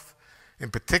myself.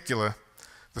 In particular,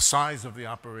 the size of the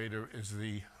operator is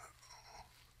the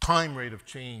time rate of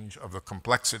change of the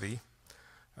complexity.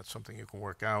 That's something you can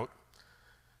work out.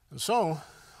 And so,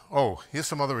 here's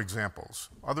some other examples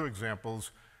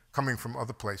coming from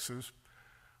other places.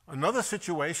 Another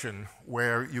situation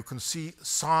where you can see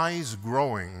size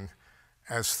growing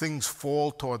as things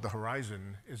fall toward the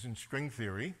horizon is in string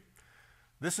theory.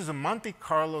 This is a Monte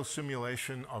Carlo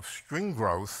simulation of string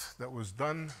growth that was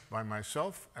done by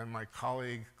myself and my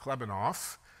colleague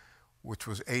Klebanov, which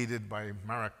was aided by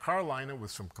Marek Karliner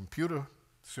with some computer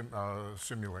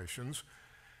simulations.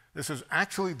 This is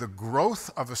actually the growth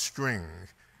of a string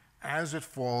as it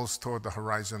falls toward the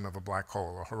horizon of a black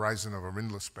hole, or horizon of a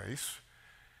windless space.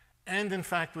 And in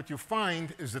fact, what you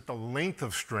find is that the length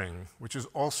of string, which is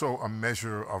also a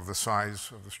measure of the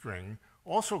size of the string,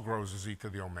 also grows as e to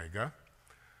the omega.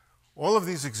 All of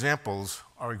these examples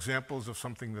are examples of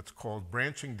something that's called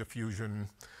branching diffusion,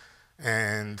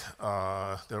 and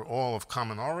they're all of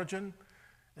common origin.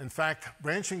 In fact,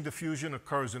 branching diffusion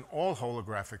occurs in all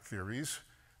holographic theories,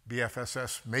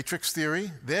 BFSS matrix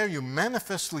theory. There you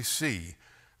manifestly see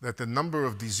that the number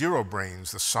of D0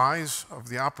 branes, the size of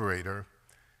the operator,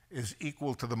 is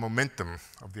equal to the momentum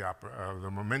of the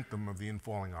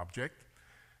infalling object.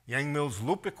 Yang-Mills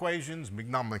loop equations,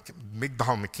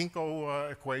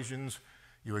 Migdal-Makinko equations,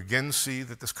 you again see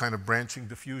that this kind of branching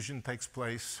diffusion takes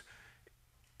place.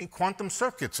 In quantum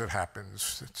circuits it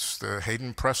happens. It's the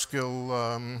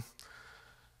Hayden-Preskill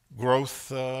growth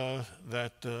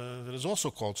that is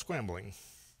also called scrambling.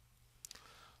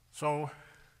 So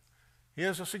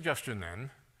here's a suggestion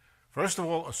then. First of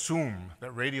all, assume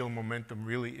that radial momentum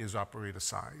really is operator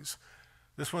size.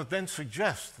 This would then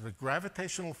suggest that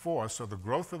gravitational force, or the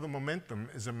growth of the momentum,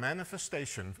 is a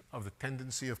manifestation of the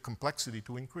tendency of complexity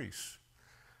to increase.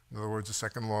 In other words, the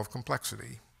second law of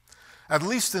complexity, at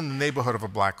least in the neighborhood of a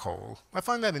black hole. I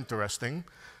find that interesting,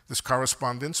 this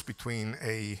correspondence between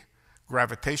a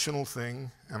gravitational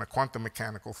thing and a quantum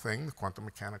mechanical thing, the quantum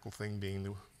mechanical thing being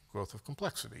the growth of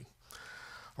complexity.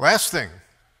 Last thing.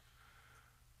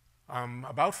 I'm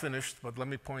about finished, but let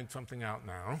me point something out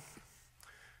now.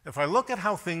 If I look at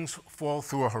how things fall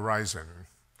through a horizon,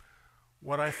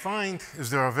 what I find is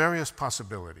there are various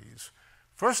possibilities.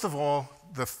 First of all,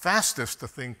 the fastest a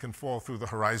thing can fall through the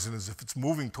horizon is if it's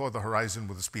moving toward the horizon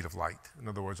with the speed of light. In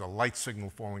other words, a light signal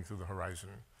falling through the horizon.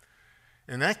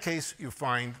 In that case, you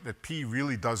find that P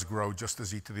really does grow just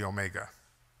as e to the omega,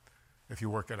 if you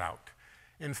work it out.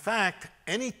 In fact,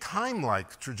 any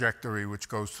time-like trajectory which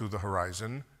goes through the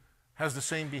horizon has the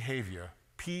same behavior.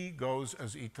 P goes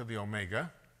as e to the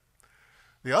omega.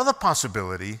 The other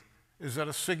possibility is that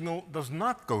a signal does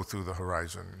not go through the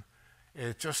horizon.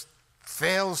 It just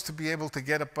fails to be able to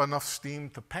get up enough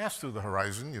steam to pass through the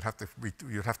horizon. You'd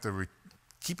have to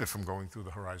keep it from going through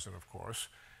the horizon, of course,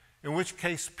 in which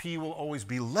case P will always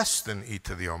be less than e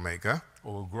to the omega,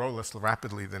 or will grow less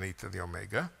rapidly than e to the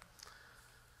omega.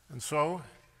 And so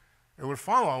it would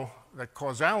follow that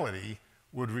causality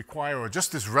would require, or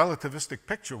just this relativistic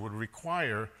picture would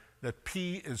require, that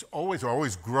P is always, or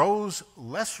always grows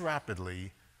less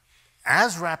rapidly,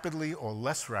 as rapidly or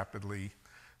less rapidly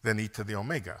than e to the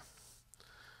omega.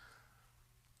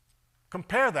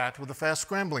 Compare that with the fast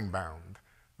scrambling bound.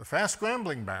 The fast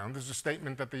scrambling bound is a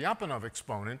statement that the Lyapunov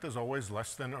exponent is always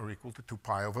less than or equal to 2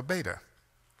 pi over beta.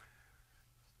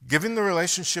 Given the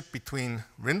relationship between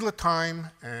Rindler time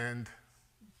and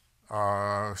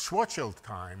Schwarzschild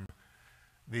time,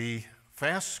 the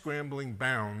fast scrambling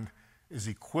bound is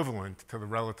equivalent to the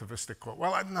relativistic,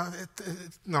 well,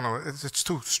 it's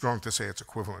too strong to say it's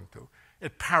equivalent to.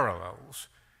 It parallels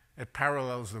the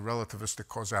relativistic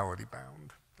causality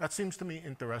bound. That seems to me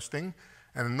interesting.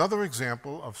 And another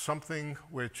example of something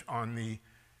which on the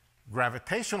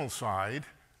gravitational side,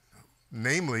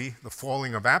 namely the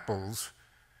falling of apples,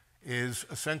 is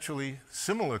essentially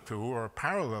similar to or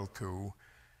parallel to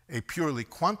a purely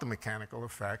quantum mechanical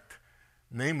effect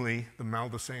namely the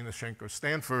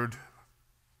Maldacena-Schenker-Stanford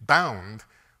bound,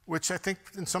 which I think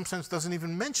in some sense doesn't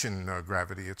even mention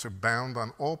gravity. It's a bound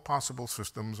on all possible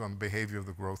systems on the behavior of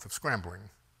the growth of scrambling.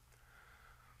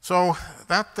 So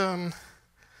that,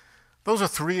 those are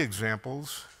three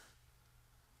examples.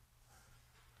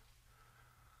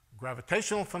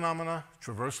 Gravitational phenomena,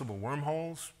 traversable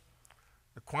wormholes,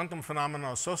 the quantum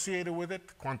phenomena associated with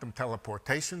it, quantum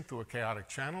teleportation through a chaotic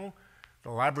channel, the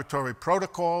laboratory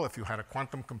protocol, if you had a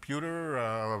quantum computer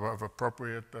of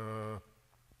appropriate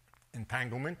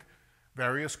entanglement,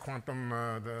 various quantum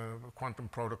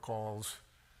protocols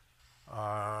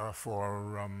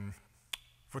for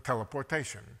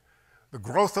teleportation. The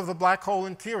growth of the black hole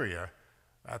interior,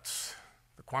 that's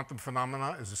the quantum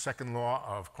phenomena is the second law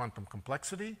of quantum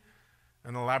complexity,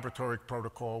 and the laboratory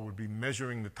protocol would be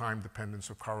measuring the time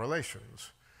dependence of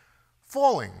correlations.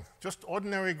 Falling, just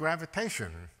ordinary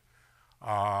gravitation,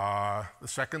 the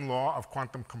second law of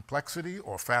quantum complexity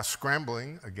or fast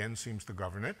scrambling, again, seems to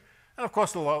govern it. And of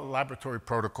course, the laboratory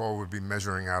protocol would be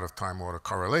measuring out of time order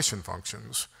correlation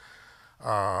functions. There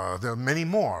are many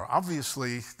more.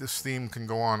 Obviously, this theme can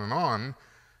go on and on.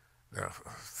 There are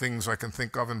things I can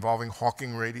think of involving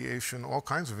Hawking radiation, all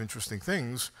kinds of interesting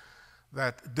things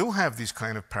that do have these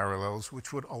kind of parallels,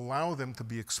 which would allow them to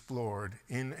be explored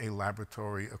in a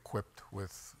laboratory equipped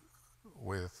with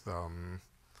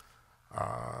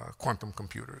quantum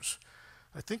computers.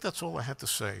 I think that's all I had to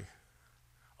say.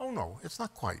 Oh no, it's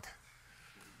not quite.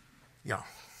 Yeah,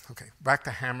 okay, back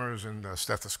to hammers and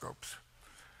stethoscopes.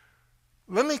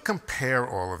 Let me compare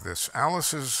all of this,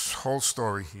 Alice's whole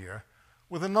story here,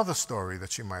 with another story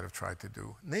that she might have tried to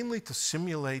do, namely to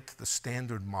simulate the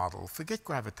standard model. Forget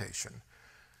gravitation.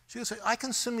 She would say, I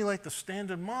can simulate the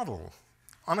standard model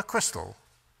on a crystal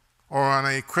or on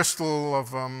a crystal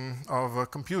of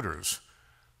computers.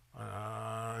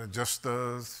 Just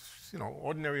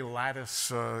ordinary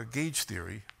lattice gauge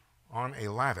theory on a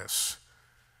lattice.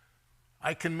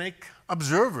 I can make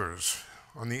observers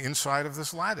on the inside of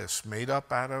this lattice made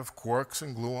up out of quarks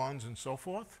and gluons and so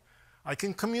forth. I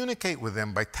can communicate with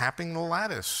them by tapping the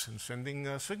lattice and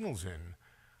sending signals in.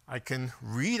 I can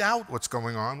read out what's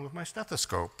going on with my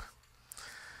stethoscope.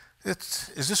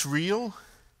 Is this real?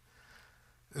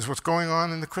 Is what's going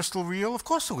on in the crystal real? Of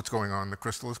course what's going on in the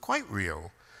crystal is quite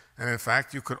real. And in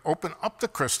fact, you could open up the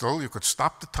crystal, you could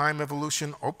stop the time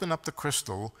evolution, open up the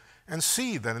crystal, and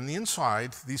see that in the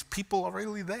inside, these people are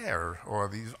really there, or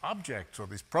these objects, or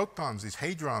these protons, these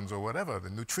hadrons, or whatever, the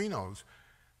neutrinos,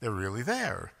 they're really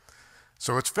there.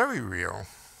 So it's very real.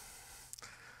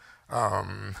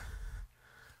 Let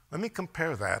me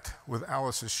compare that with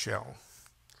Alice's shell.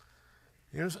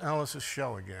 Here's Alice's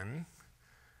shell again.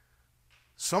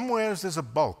 Somewhere there's a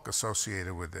bulk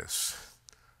associated with this.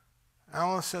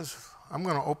 Alice says, I'm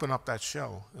going to open up that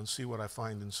shell and see what I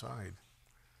find inside.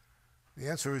 The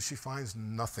answer is she finds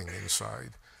nothing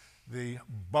inside. The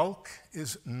bulk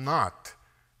is not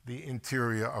the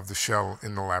interior of the shell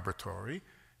in the laboratory.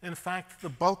 In fact, the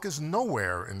bulk is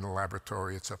nowhere in the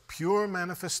laboratory. It's a pure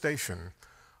manifestation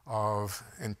of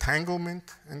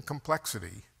entanglement and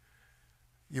complexity.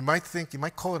 You might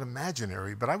call it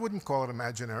imaginary, but I wouldn't call it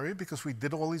imaginary because we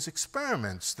did all these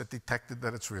experiments that detected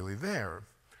that it's really there.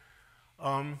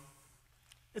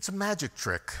 It's a magic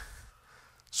trick,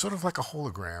 sort of like a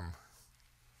hologram,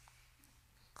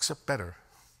 except better.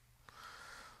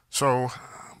 So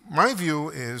my view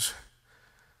is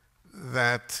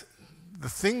that the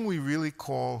thing we really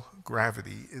call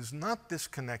gravity is not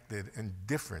disconnected and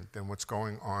different than what's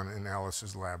going on in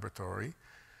Alice's laboratory.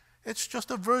 It's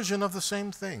just a version of the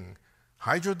same thing.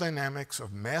 Hydrodynamics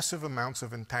of massive amounts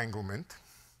of entanglement.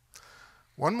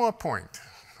 One more point.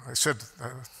 I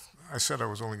said I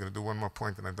was only going to do one more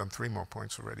point, and I've done 3 more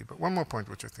points already, but one more point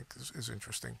which I think is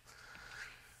interesting.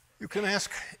 You can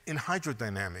ask, in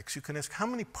hydrodynamics, you can ask how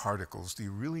many particles do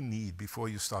you really need before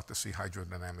you start to see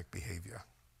hydrodynamic behavior?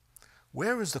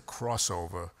 Where is the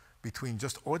crossover between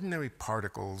just ordinary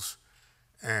particles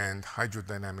and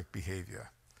hydrodynamic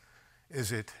behavior?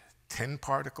 Is it 10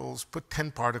 particles? Put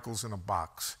 10 particles in a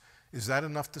box. Is that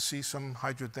enough to see some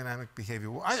hydrodynamic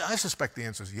behavior? Well, I suspect the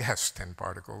answer is yes, 10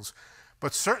 particles.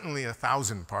 But certainly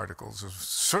 1,000 particles is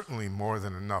certainly more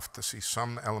than enough to see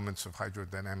some elements of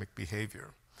hydrodynamic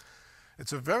behavior.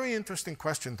 It's a very interesting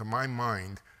question to my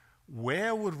mind.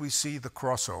 Where would we see the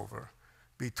crossover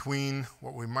between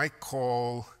what we might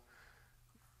call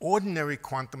ordinary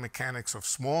quantum mechanics of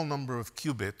small number of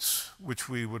qubits, which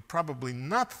we would probably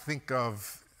not think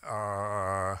of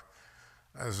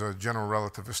as a general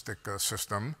relativistic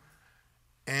system,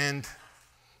 and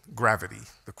gravity,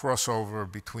 the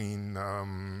crossover between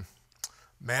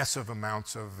massive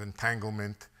amounts of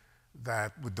entanglement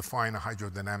that would define a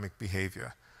hydrodynamic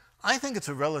behavior. I think it's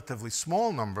a relatively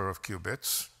small number of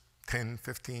qubits, 10,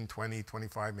 15, 20,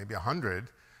 25, maybe 100.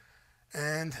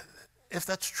 And if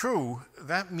that's true,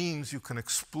 that means you can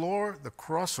explore the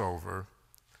crossover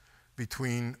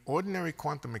between ordinary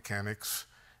quantum mechanics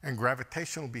and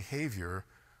gravitational behavior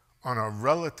on a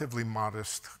relatively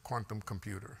modest quantum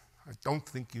computer. I don't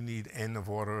think you need n of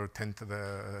order 10 to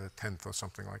the 10th or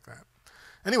something like that.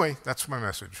 Anyway, that's my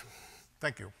message.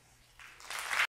 Thank you.